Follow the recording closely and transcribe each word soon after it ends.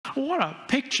What a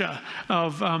picture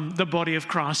of the body of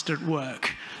Christ at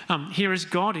work. Here is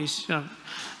God. He's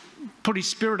put his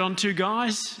Spirit on two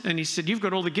guys, and he said, you've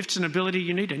got all the gifts and ability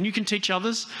you need, and you can teach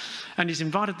others. And he's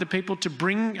invited the people to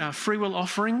bring free will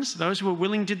offerings. Those who were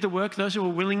willing did the work. Those who were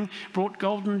willing brought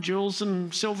gold and jewels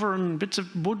and silver and bits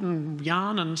of wood and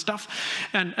yarn and stuff.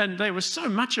 And there was so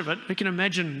much of it. You can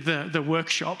imagine the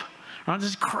workshop. Right,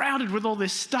 it's crowded with all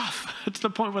this stuff to the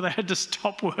point where they had to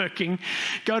stop working,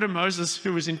 go to Moses,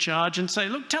 who was in charge, and say,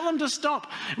 look, tell them to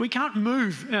stop. We can't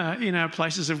move in our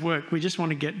places of work. We just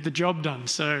want to get the job done.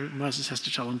 So Moses has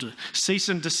to tell them to cease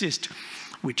and desist,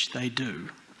 which they do.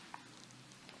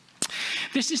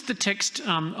 This is the text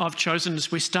I've chosen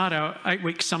as we start our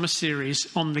 8-week summer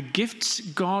series on the gifts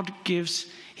God gives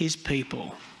his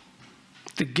people.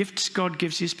 The gifts God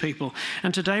gives his people.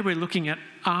 And today we're looking at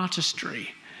artistry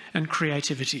and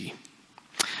creativity.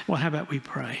 Well, how about we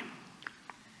pray?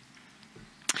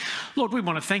 Lord, we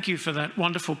want to thank you for that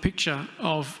wonderful picture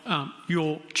of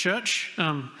your church,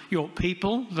 your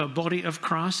people, the body of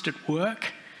Christ at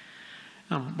work.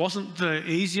 Wasn't the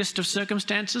easiest of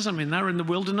circumstances. I mean, they were in the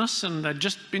wilderness and they'd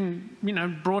just been,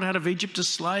 brought out of Egypt as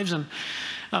slaves, and,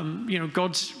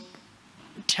 God's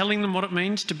telling them what it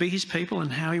means to be his people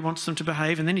and how he wants them to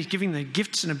behave. And then he's giving them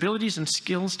gifts and abilities and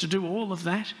skills to do all of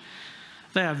that.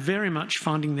 They are very much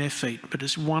finding their feet, but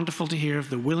it's wonderful to hear of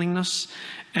the willingness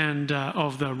and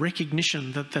of the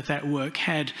recognition that work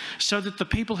had, so that the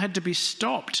people had to be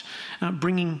stopped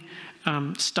bringing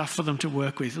stuff for them to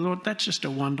work with. Lord, that's just a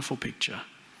wonderful picture.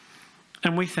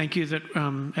 And we thank you that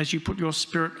as you put your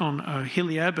Spirit on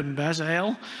Oholiab and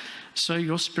Bezalel, so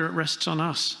your Spirit rests on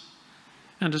us.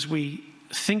 And as we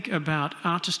think about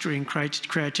artistry and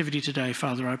creativity today,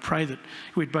 Father, I pray that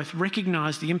we'd both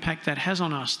recognise the impact that has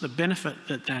on us, the benefit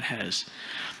that has,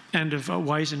 and of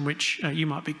ways in which you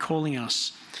might be calling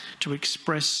us to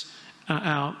express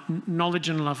our knowledge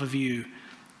and love of you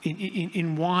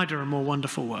in wider and more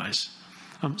wonderful ways.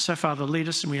 So, Father, lead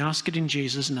us, and we ask it in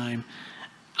Jesus' name.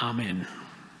 Amen.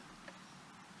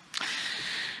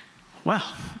 Well,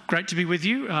 great to be with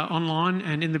you online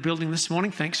and in the building this morning.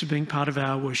 Thanks for being part of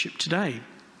our worship today.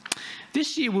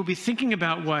 This year we'll be thinking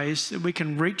about ways that we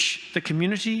can reach the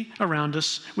community around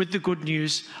us with the good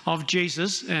news of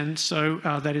Jesus, and so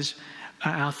that is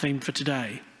our theme for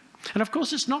today. And of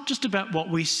course, it's not just about what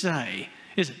we say,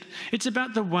 is it? It's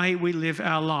about the way we live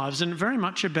our lives, and very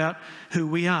much about who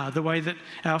we are, the way that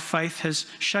our faith has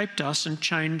shaped us and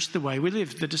changed the way we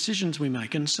live, the decisions we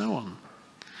make, and so on.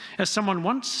 As someone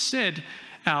once said,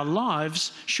 our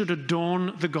lives should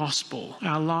adorn the gospel.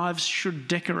 Our lives should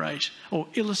decorate or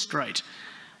illustrate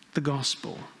the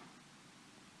gospel.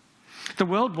 The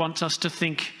world wants us to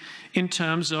think in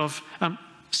terms of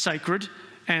sacred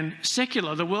and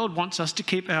secular. The world wants us to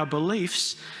keep our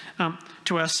beliefs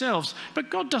to ourselves.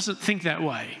 But God doesn't think that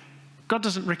way. God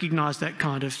doesn't recognise that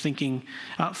kind of thinking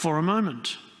for a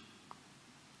moment.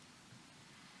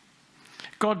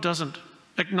 God doesn't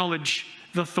acknowledge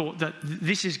the thought that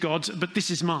this is God's, but this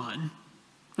is mine,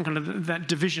 and kind of that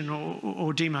division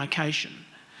or demarcation.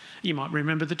 You might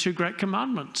remember the 2 great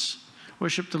commandments.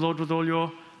 Worship the Lord with all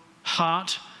your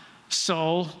heart,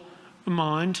 soul,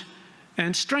 mind,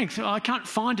 and strength. I can't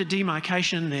find a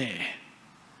demarcation there.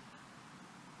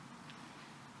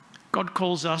 God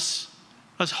calls us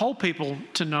as whole people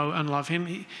to know and love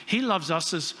him. He loves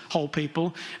us as whole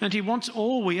people, and he wants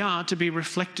all we are to be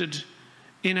reflected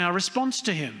in our response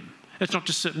to him. It's not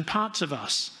just certain parts of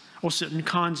us or certain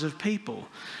kinds of people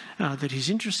that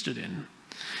he's interested in.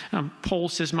 Paul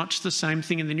says much the same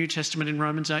thing in the New Testament in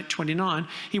Romans 8:29.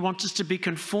 He wants us to be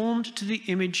conformed to the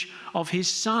image of his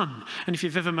Son. And if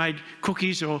you've ever made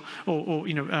cookies or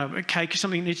a cake or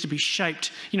something that needs to be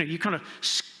shaped, you kind of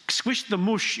squish the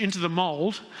mush into the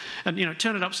mould and,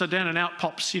 turn it upside down and out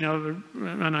pops,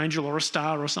 an angel or a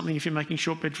star or something if you're making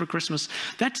shortbread for Christmas.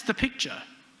 That's the picture.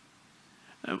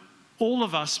 All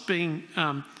of us being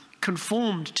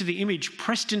conformed to the image,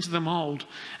 pressed into the mould,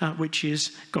 which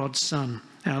is God's Son,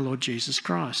 our Lord Jesus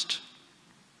Christ.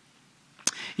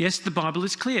 Yes, the Bible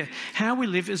is clear. How we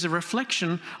live is a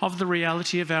reflection of the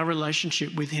reality of our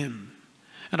relationship with him.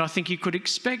 And I think you could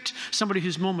expect somebody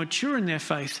who's more mature in their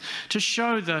faith to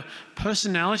show the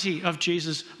personality of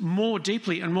Jesus more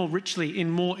deeply and more richly in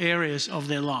more areas of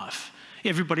their life.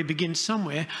 Everybody begins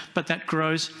somewhere, but that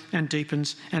grows and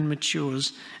deepens and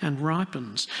matures and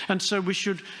ripens. And so we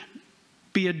should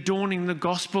be adorning the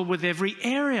gospel with every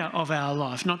area of our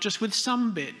life, not just with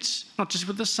some bits, not just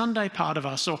with the Sunday part of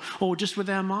us or just with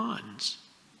our minds.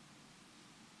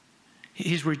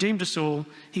 He's redeemed us all.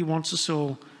 He wants us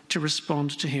all to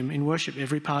respond to him in worship,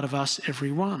 every part of us,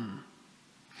 every one.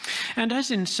 And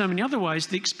as in so many other ways,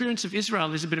 the experience of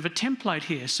Israel is a bit of a template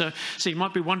here. So you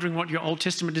might be wondering what your Old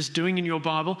Testament is doing in your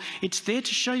Bible. It's there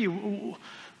to show you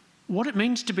what it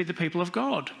means to be the people of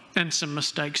God and some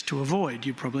mistakes to avoid.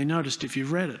 You probably noticed if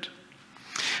you've read it.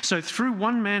 So through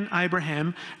one man,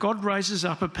 Abraham, God raises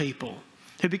up a people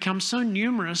who become so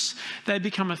numerous they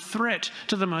become a threat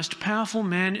to the most powerful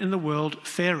man in the world,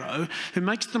 Pharaoh, who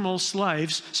makes them all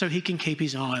slaves so he can keep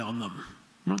his eye on them.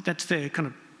 Right? That's their kind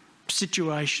of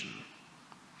situation.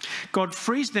 God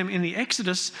frees them in the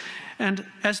Exodus, and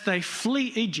as they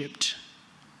flee Egypt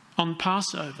on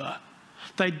Passover,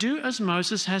 they do as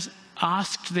Moses has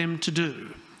asked them to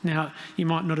do. Now, you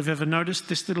might not have ever noticed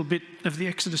this little bit of the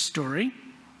Exodus story,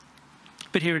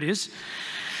 but here it is.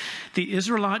 The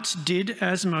Israelites did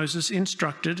as Moses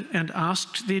instructed and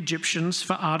asked the Egyptians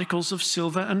for articles of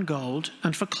silver and gold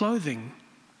and for clothing.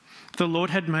 The Lord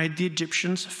had made the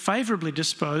Egyptians favourably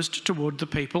disposed toward the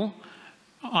people,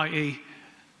 i.e.,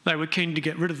 they were keen to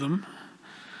get rid of them,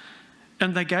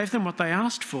 and they gave them what they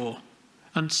asked for,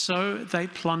 and so they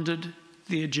plundered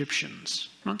the Egyptians.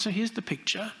 Right, so here's the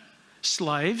picture.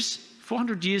 Slaves,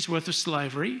 400 years worth of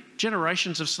slavery,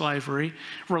 generations of slavery,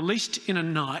 released in a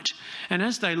night, and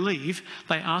as they leave,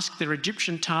 they ask their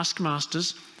Egyptian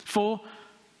taskmasters for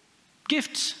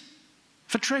gifts,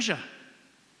 for treasure,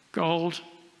 gold,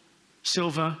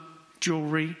 silver,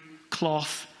 jewellery,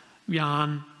 cloth,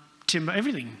 yarn, timber,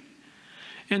 everything.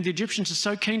 And the Egyptians are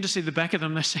so keen to see the back of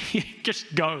them, they say,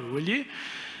 just go, will you?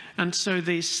 And so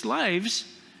these slaves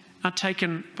are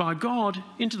taken by God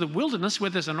into the wilderness where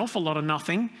there's an awful lot of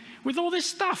nothing with all this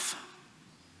stuff.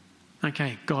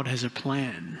 Okay, God has a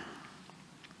plan.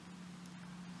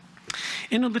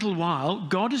 In a little while,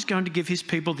 God is going to give his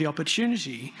people the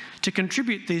opportunity to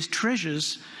contribute these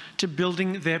treasures to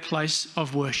building their place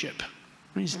of worship.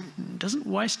 He doesn't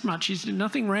waste much. He's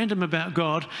nothing random about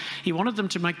God. He wanted them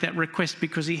to make that request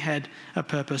because he had a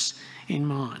purpose in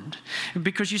mind.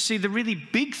 Because you see, the really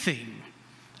big thing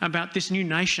about this new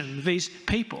nation, these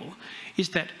people, is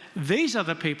that these are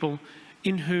the people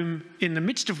in the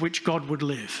midst of which God would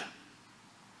live.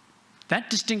 That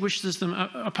distinguishes them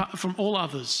apart from all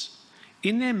others.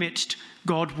 In their midst,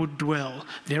 God would dwell.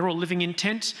 They're all living in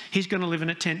tents. He's going to live in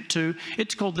a tent too.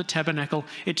 It's called the tabernacle.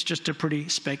 It's just a pretty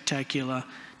spectacular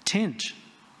tent.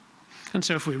 And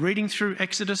so if we're reading through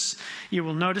Exodus, you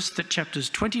will notice that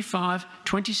chapters 25,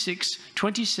 26,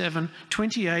 27,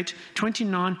 28,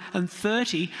 29 and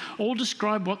 30 all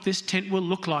describe what this tent will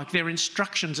look like. They're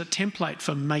instructions, a template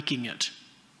for making it.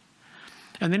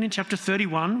 And then in chapter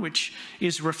 31, which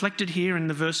is reflected here in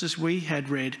the verses we had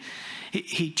read,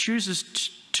 he chooses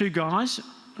two guys,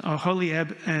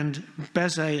 Oholiab and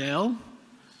Bezalel,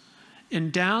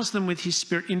 endows them with his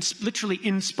spirit, literally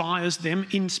inspires them,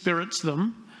 inspirits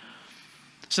them,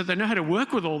 so they know how to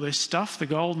work with all this stuff, the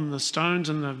gold and the stones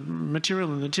and the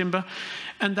material and the timber,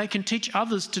 and they can teach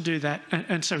others to do that.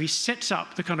 And so he sets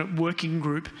up the kind of working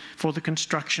group for the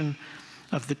construction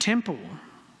of the temple.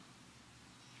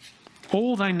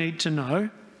 All they need to know,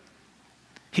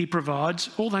 he provides.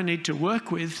 All they need to work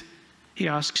with, he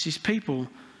asks his people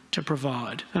to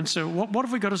provide. And so what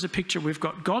have we got as a picture? We've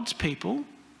got God's people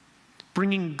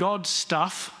bringing God's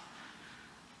stuff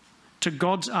to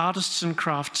God's artists and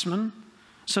craftsmen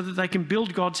so that they can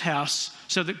build God's house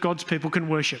so that God's people can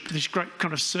worship. This great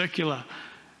kind of circular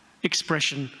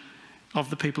expression of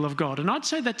the people of God. And I'd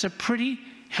say that's a pretty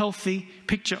healthy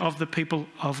picture of the people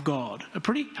of God, a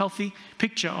pretty healthy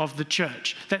picture of the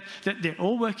church, that they're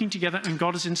all working together and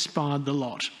God has inspired the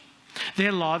lot.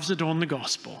 Their lives adorn the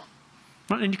gospel.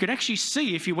 Right? And you could actually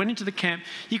see, if you went into the camp,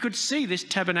 you could see this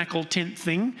tabernacle tent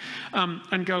thing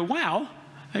and go, wow,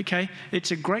 okay,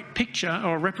 it's a great picture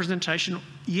or a representation,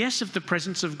 yes, of the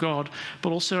presence of God,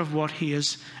 but also of what he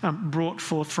has brought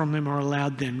forth from them or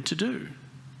allowed them to do.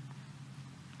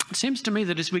 It seems to me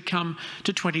that as we come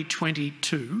to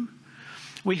 2022,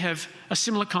 we have a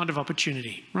similar kind of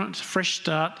opportunity, right? It's a fresh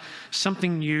start,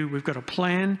 something new. We've got a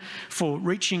plan for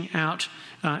reaching out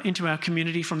into our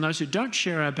community from those who don't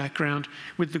share our background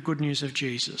with the good news of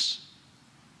Jesus.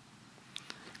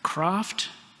 Craft,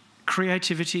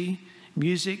 creativity,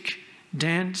 music,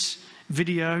 dance,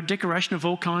 video, decoration of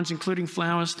all kinds, including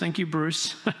flowers. Thank you,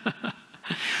 Bruce.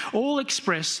 All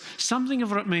express something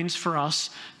of what it means for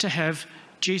us to have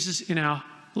Jesus in our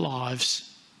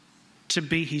lives, to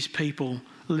be his people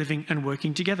living and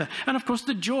working together. And of course,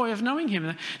 the joy of knowing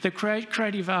him. The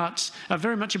creative arts are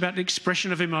very much about the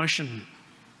expression of emotion.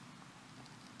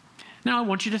 Now, I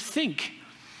want you to think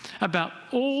about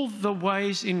all the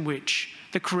ways in which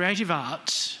the creative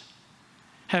arts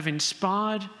have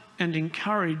inspired and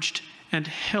encouraged and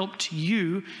helped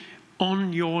you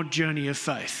on your journey of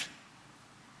faith.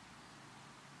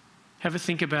 have a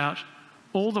think about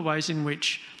all the ways in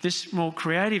which this more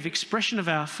creative expression of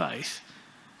our faith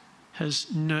has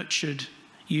nurtured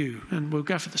you. And we'll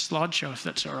go for the slideshow if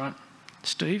that's all right,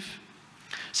 Steve.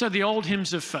 So the old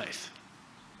hymns of faith.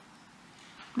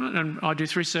 And I do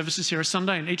 3 services here a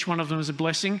Sunday, and each one of them is a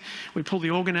blessing. We pull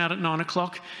the organ out at 9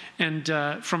 o'clock, and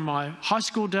from my high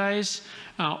school days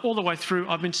all the way through,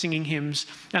 I've been singing hymns,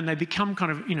 and they become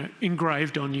kind of,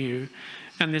 engraved on you.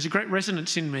 And there's a great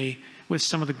resonance in me with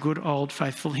some of the good old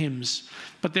faithful hymns.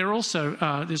 But there's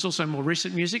also more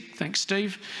recent music. Thanks,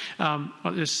 Steve.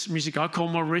 There's music I call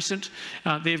more recent.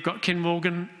 They've got Ken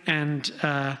Morgan and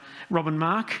Robin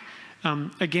Mark.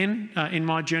 Again, in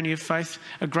my journey of faith,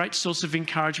 a great source of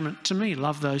encouragement to me.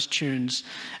 Love those tunes,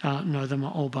 know them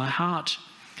all by heart.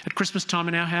 At Christmas time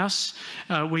in our house,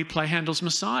 we play Handel's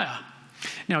Messiah.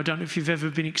 Now, I don't know if you've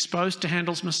ever been exposed to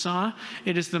Handel's Messiah.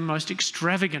 It is the most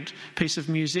extravagant piece of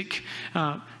music,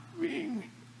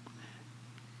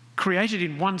 created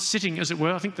in one sitting, as it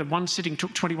were. I think the one sitting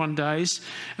took 21 days.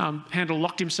 Handel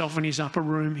locked himself in his upper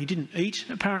room. He didn't eat,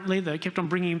 apparently. They kept on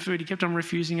bringing him food. He kept on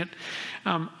refusing it.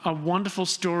 A wonderful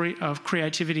story of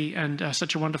creativity and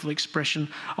such a wonderful expression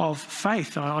of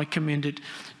faith. I commend it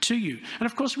to you. And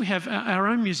of course, we have our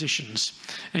own musicians.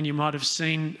 And you might have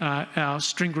seen our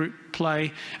string group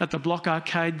play at the Block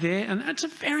Arcade there. And it's a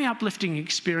very uplifting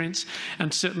experience.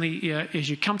 And certainly, as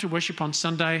you come to worship on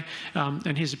Sunday,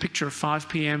 and here's a picture of 5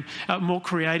 p.m, more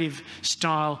creative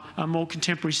style, more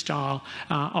contemporary style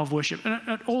of worship. And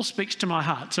it all speaks to my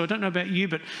heart. So I don't know about you,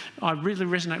 but I really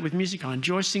resonate with music. I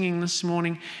enjoy singing this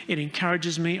morning. It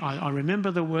encourages me. I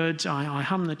remember the words. I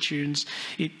hum the tunes.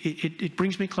 It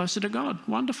brings me closer to God.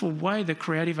 Wonderful way the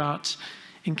creative arts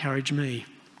encourage me.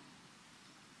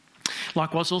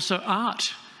 Likewise, also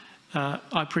art. I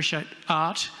appreciate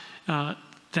art.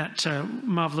 That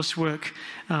marvellous work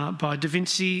by Da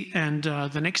Vinci, and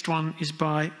the next one is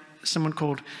by someone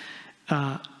called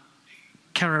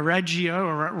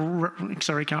Caravaggio,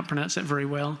 sorry, can't pronounce that very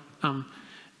well.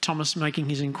 Thomas making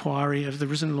his inquiry of the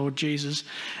risen Lord Jesus.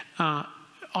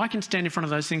 I can stand in front of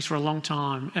those things for a long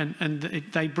time, and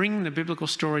they bring the biblical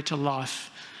story to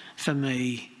life for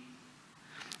me.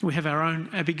 We have our own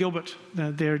Abby Gilbert.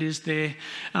 There it is there.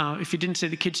 If you didn't see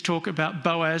the kids talk about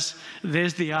Boaz,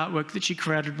 there's the artwork that she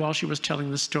created while she was telling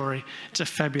the story. It's a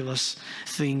fabulous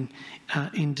thing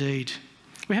indeed.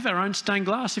 We have our own stained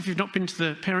glass. If you've not been to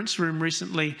the parents' room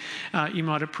recently, you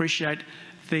might appreciate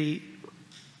the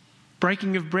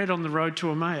breaking of bread on the road to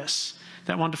Emmaus.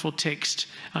 That wonderful text.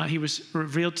 He was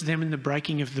revealed to them in the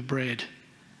breaking of the bread.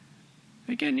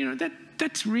 Again,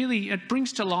 that's really, it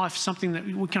brings to life something that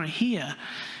we kind of hear.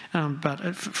 But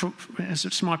as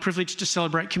it's my privilege to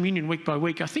celebrate communion week by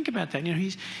week, I think about that.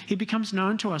 He becomes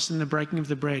known to us in the breaking of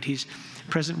the bread. He's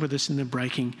present with us in the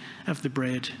breaking of the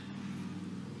bread.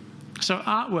 So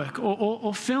artwork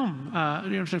or film.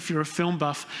 If you're a film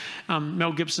buff,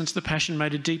 Mel Gibson's The Passion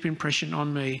made a deep impression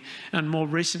on me. And more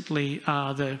recently,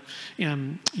 the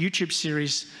YouTube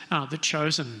series, The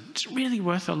Chosen. It's really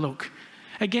worth a look.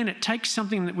 Again, it takes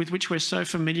something with which we're so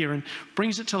familiar and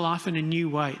brings it to life in a new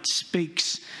way. It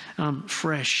speaks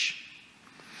fresh.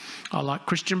 I like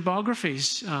Christian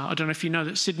biographies. I don't know if you know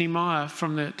that Sidney Meyer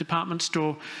from the department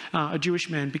store, a Jewish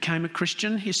man, became a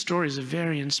Christian. His story is a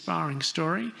very inspiring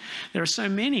story. There are so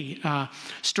many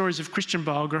stories of Christian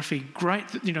biography, great,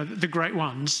 the great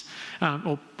ones,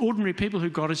 or ordinary people who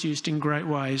God has used in great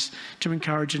ways to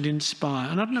encourage and inspire.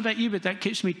 And I don't know about you, but that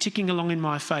keeps me ticking along in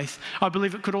my faith. I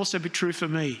believe it could also be true for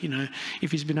me,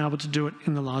 if he's been able to do it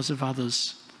in the lives of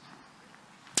others.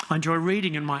 I enjoy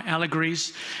reading in my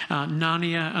allegories,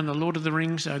 Narnia and The Lord of the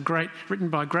Rings, written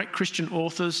by great Christian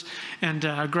authors,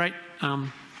 and great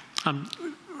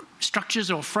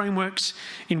structures or frameworks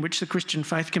in which the Christian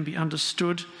faith can be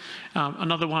understood.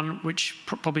 Another one which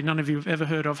probably none of you have ever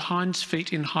heard of, Hind's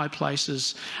Feet in High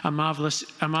Places, a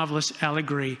marvellous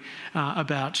allegory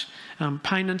about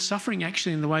pain and suffering,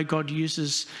 actually, in the way God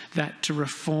uses that to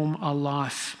reform a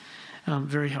life.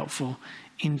 Very helpful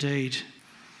indeed.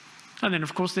 And then,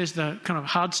 of course, there's the kind of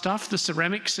hard stuff, the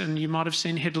ceramics, and you might have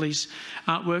seen Headley's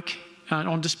artwork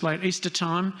on display at Easter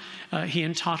time. He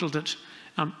entitled it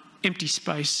Empty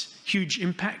Space, Huge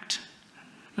Impact.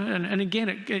 And again,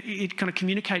 it kind of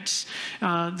communicates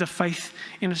the faith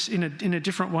in a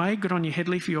different way. Good on you,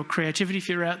 Headley, for your creativity if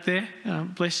you're out there.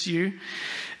 Bless you.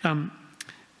 I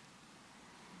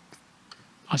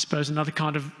suppose another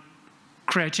kind of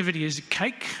creativity is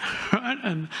cake, right?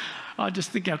 And I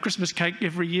just think our Christmas cake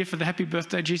every year for the Happy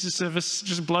Birthday Jesus service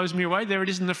just blows me away. There it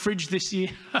is in the fridge this year.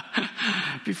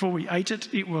 Before we ate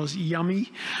it, it was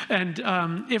yummy. And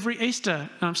every Easter,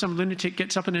 some lunatic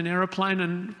gets up in an aeroplane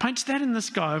and paints that in the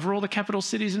sky over all the capital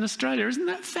cities in Australia. Isn't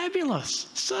that fabulous?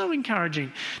 So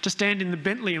encouraging to stand in the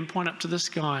Bentley and point up to the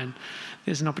sky. And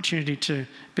there's an opportunity to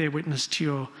bear witness to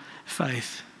your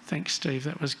faith. Thanks, Steve.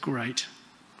 That was great.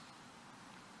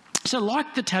 So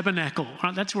like the tabernacle,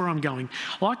 right, that's where I'm going.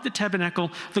 Like the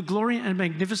tabernacle, the glory and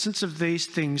magnificence of these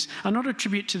things are not a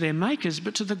tribute to their makers,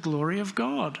 but to the glory of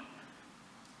God.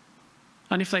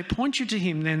 And if they point you to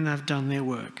him, then they've done their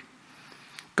work.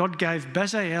 God gave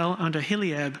Bezalel and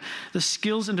Aholiab the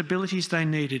skills and abilities they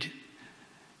needed.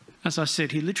 As I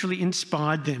said, he literally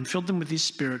inspired them, filled them with his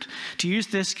spirit, to use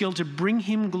their skill to bring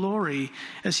him glory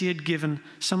as he had given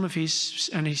some of his,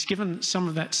 and he's given some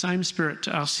of that same spirit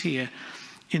to us here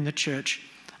in the church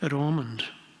at Ormond.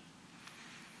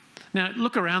 Now,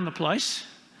 look around the place.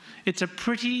 It's a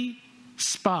pretty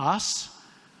sparse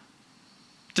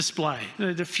display. There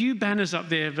are a few banners up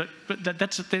there, but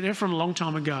they're from a long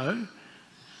time ago.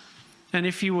 And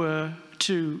if you were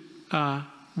to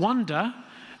wonder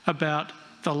about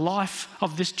the life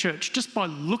of this church, just by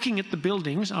looking at the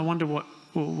buildings, I wonder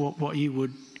what you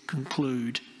would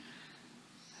conclude.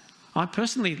 I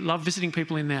personally love visiting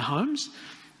people in their homes.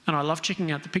 And I love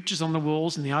checking out the pictures on the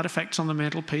walls and the artefacts on the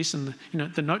mantelpiece and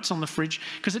the notes on the fridge,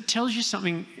 because it tells you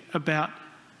something about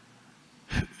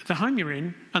the home you're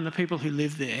in and the people who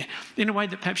live there in a way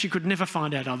that perhaps you could never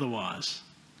find out otherwise.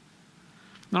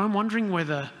 Now, I'm wondering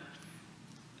whether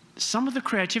some of the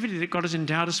creativity that God has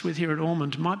endowed us with here at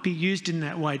Ormond might be used in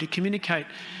that way to communicate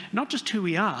not just who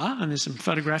we are, and there's some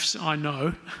photographs I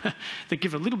know that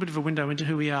give a little bit of a window into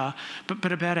who we are,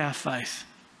 but about our faith.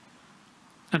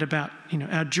 And about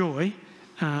our joy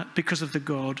because of the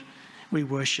God we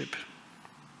worship.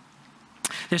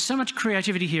 There's so much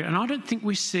creativity here, and I don't think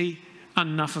we see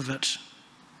enough of it.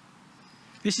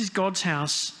 This is God's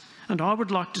house, and I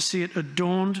would like to see it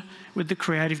adorned with the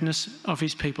creativeness of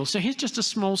his people. So here's just a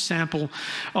small sample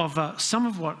of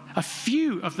a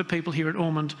few of the people here at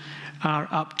Ormond are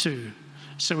up to.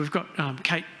 So we've got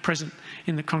Kate present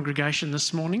in the congregation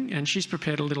this morning, and she's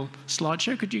prepared a little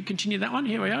slideshow. Could you continue that one?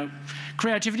 Here we go.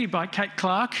 Creativity by Kate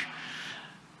Clark.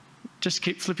 Just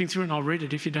keep flipping through and I'll read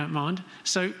it if you don't mind.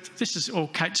 So this is all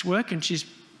Kate's work, and she's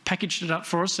packaged it up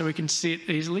for us so we can see it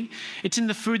easily. It's in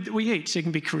the food that we eat, so you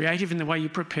can be creative in the way you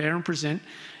prepare and present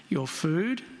your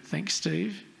food. Thanks,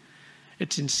 Steve.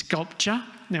 It's in sculpture.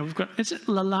 Now we've got, is it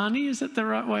Lalani? Is that the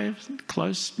right way?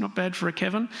 Close, not bad for a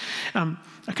Kevin.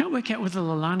 I can't work out whether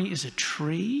Lalani is a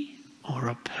tree or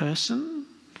a person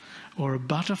or a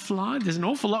butterfly. There's an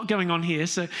awful lot going on here.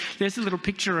 So there's a little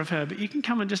picture of her, but you can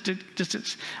come and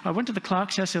I went to the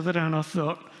Clark's house the other day and I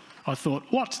thought,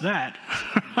 what's that?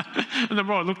 And the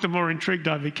more I looked, the more intrigued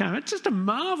I became. It's just a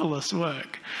marvellous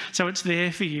work. So it's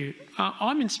there for you.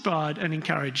 I'm inspired and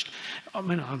encouraged. I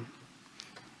mean, I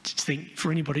just think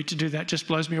for anybody to do that just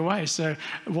blows me away. So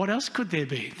what else could there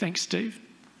be? Thanks, Steve.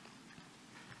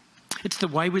 It's the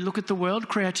way we look at the world,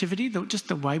 creativity, just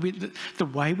the way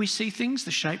we see things,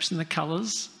 the shapes and the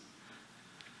colours.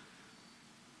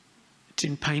 It's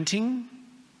in painting.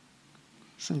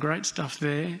 Some great stuff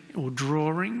there. Or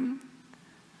drawing.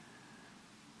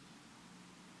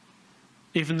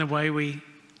 Even the way we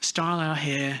style our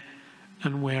hair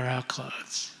and wear our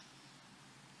clothes.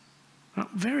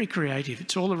 Very creative.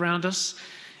 It's all around us.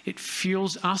 It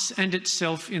fuels us and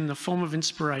itself in the form of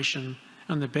inspiration.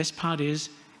 And the best part is,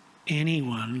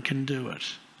 anyone can do it.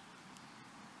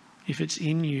 If it's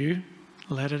in you,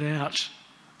 let it out.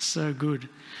 So good.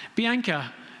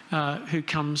 Bianca, who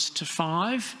comes to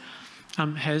 5,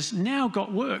 has now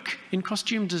got work in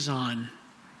costume design.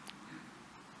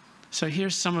 So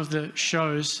here's some of the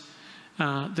shows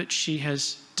that she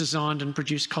has designed and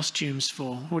produced costumes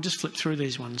for. We'll just flip through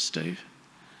these ones, Steve.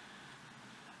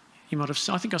 You might have,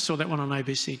 I think I saw that one on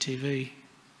ABC TV,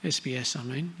 SBS I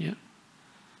mean, yeah.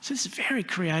 So this is very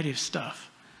creative stuff.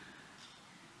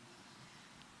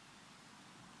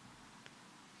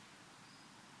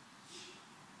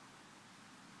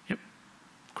 Yep,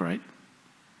 great.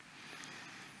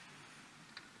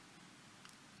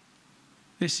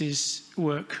 This is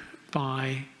work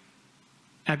by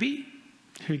Abby,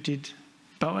 who did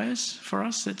Boaz for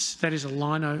us. That is a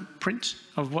lino print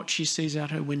of what she sees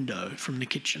out her window from the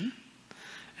kitchen.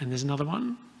 And there's another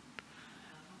one.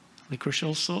 Licorice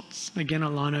all sorts. Again, a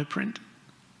lino print.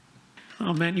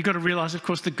 Oh man, you've got to realise, of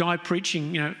course, the guy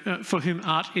preaching, for whom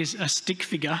art is a stick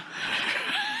figure,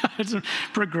 hasn't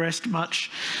progressed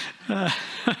much.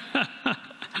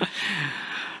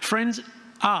 Friends,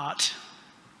 art,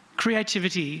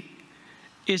 creativity,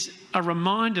 is a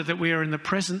reminder that we are in the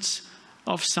presence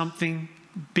of something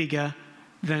bigger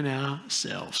than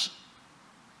ourselves.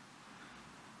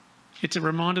 It's a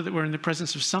reminder that we're in the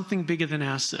presence of something bigger than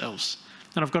ourselves.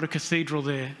 And I've got a cathedral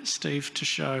there, Steve, to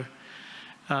show.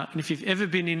 And if you've ever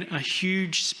been in a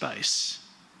huge space,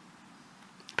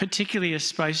 particularly a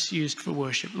space used for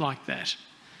worship like that,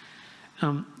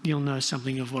 you'll know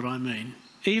something of what I mean.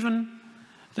 Even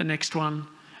the next one,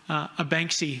 a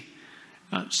Banksy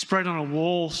spread on a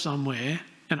wall somewhere,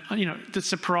 and the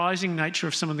surprising nature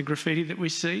of some of the graffiti that we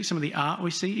see, some of the art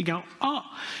we see, you go, oh,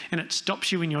 and it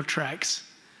stops you in your tracks,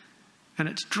 and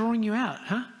it's drawing you out,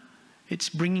 huh? It's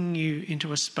bringing you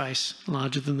into a space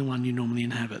larger than the one you normally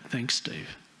inhabit. Thanks, Steve.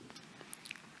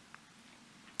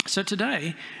 So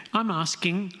today, I'm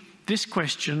asking this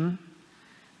question: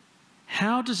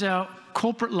 how does our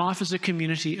corporate life as a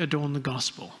community adorn the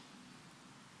gospel?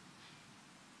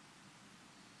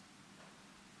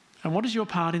 And what is your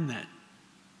part in that?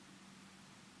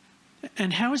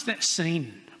 And how is that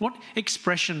seen? What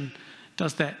expression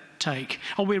does that take?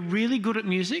 Oh, we're really good at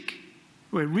music.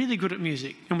 We're really good at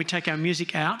music, and we take our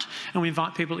music out and we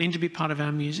invite people in to be part of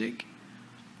our music.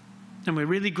 And we're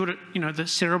really good at, the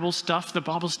cerebral stuff, the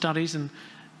Bible studies and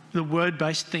the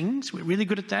word-based things. We're really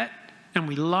good at that, and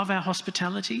we love our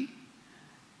hospitality.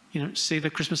 See the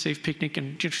Christmas Eve picnic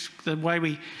and just the way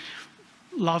we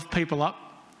love people up.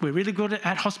 We're really good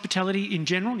at hospitality in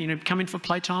general. Come in for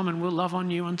playtime and we'll love on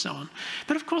you and so on.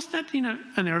 But of course that,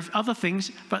 and there are other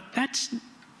things, but that's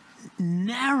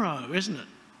narrow, isn't it?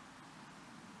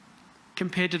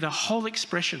 Compared to the whole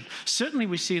expression. Certainly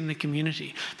we see in the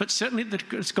community, but certainly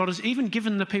that God has even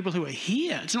given the people who are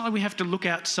here. It's not like we have to look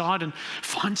outside and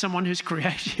find someone who's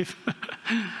creative.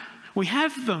 We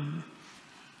have them.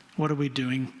 What are we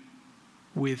doing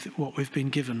with what we've been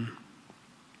given?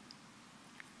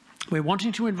 We're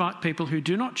wanting to invite people who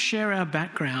do not share our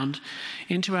background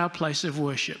into our place of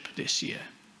worship this year.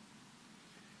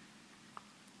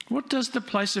 What does the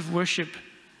place of worship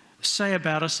say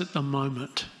about us at the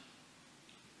moment?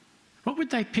 What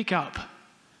would they pick up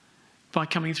by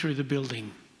coming through the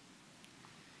building?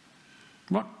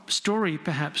 What story,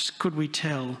 perhaps, could we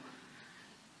tell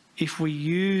if we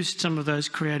used some of those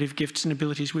creative gifts and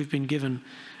abilities we've been given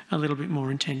a little bit more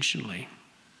intentionally?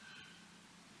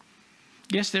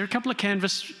 Yes, there are a couple of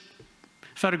canvas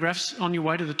photographs on your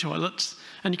way to the toilets,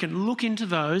 and you can look into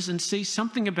those and see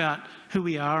something about who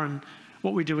we are and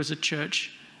what we do as a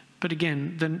church. But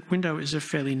again, the window is a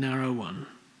fairly narrow one.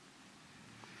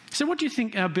 So what do you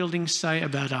think our buildings say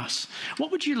about us?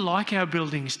 What would you like our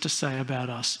buildings to say about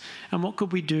us? And what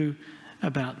could we do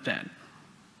about that?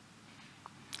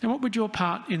 And what would your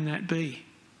part in that be?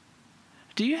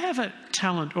 Do you have a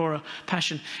talent or a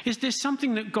passion? Is there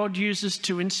something that God uses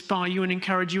to inspire you and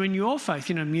encourage you in your faith?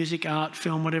 Music, art,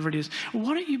 film, whatever it is.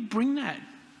 Why don't you bring that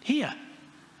here?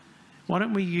 Why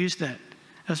don't we use that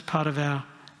as part of our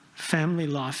family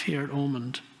life here at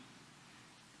Ormond?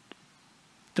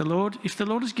 If the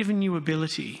Lord has given you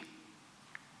ability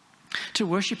to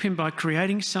worship him by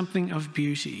creating something of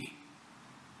beauty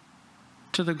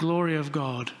to the glory of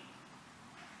God,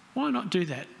 why not do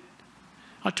that?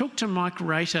 I talked to Mike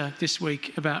Rater this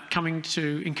week about coming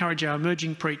to encourage our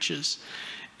emerging preachers,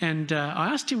 and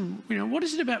I asked him, what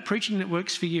is it about preaching that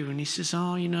works for you? And he says,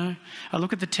 I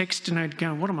look at the text and I'd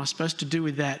go, what am I supposed to do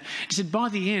with that? He said, by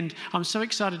the end, I'm so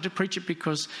excited to preach it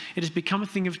because it has become a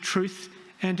thing of truth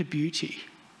and a beauty.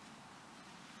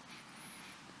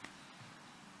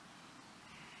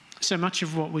 So much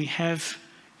of what we have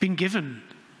been given,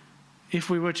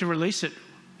 if we were to release it,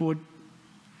 would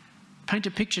paint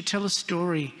a picture, tell a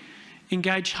story,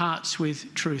 engage hearts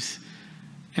with truth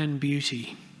and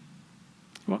beauty.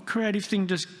 What creative thing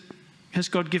has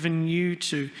God given you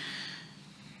to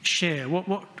share?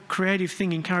 What creative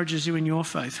thing encourages you in your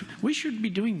faith? We should be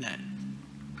doing that.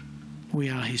 We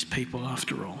are his people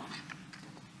after all.